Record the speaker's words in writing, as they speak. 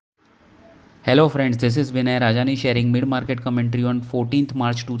Hello friends, this is Vinay Rajani sharing mid-market commentary on 14th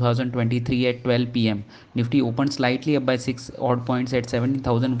March 2023 at 12 pm. Nifty opened slightly up by 6 odd points at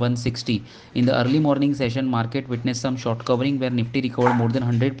 17,160. In the early morning session, market witnessed some short covering where Nifty recovered more than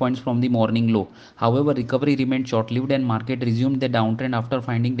 100 points from the morning low. However, recovery remained short-lived and market resumed the downtrend after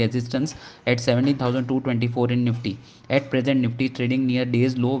finding resistance at 17,224 in Nifty. At present, Nifty is trading near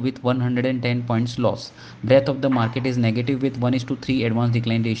day's low with 110 points loss. Breadth of the market is negative with 1:3 advance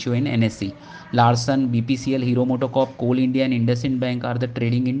decline ratio in NSE. Larsen, BPCL, Hero MotoCorp, Coal India, and IndusInd Bank are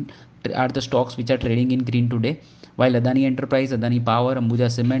the stocks which are trading in green today. While Adani Enterprise, Adani Power, Ambuja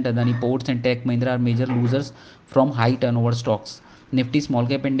Cement, Adani Ports, and Tech Mahindra are major losers from high turnover stocks. Nifty small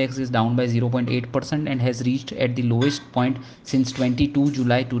cap index is down by 0.8% and has reached at the lowest point since 22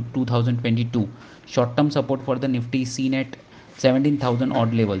 July 2022. Short term support for the Nifty is seen at 17,000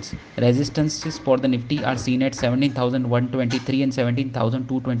 odd levels. Resistances for the Nifty are seen at 17,123 and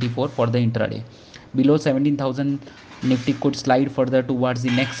 17,224 for the intraday. Below 17,000, Nifty could slide further towards the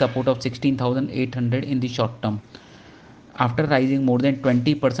next support of 16,800 in the short term. After rising more than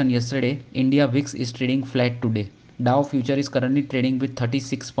 20% yesterday, India VIX is trading flat today. Dow future is currently trading with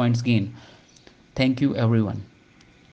 36 points gain. Thank you everyone.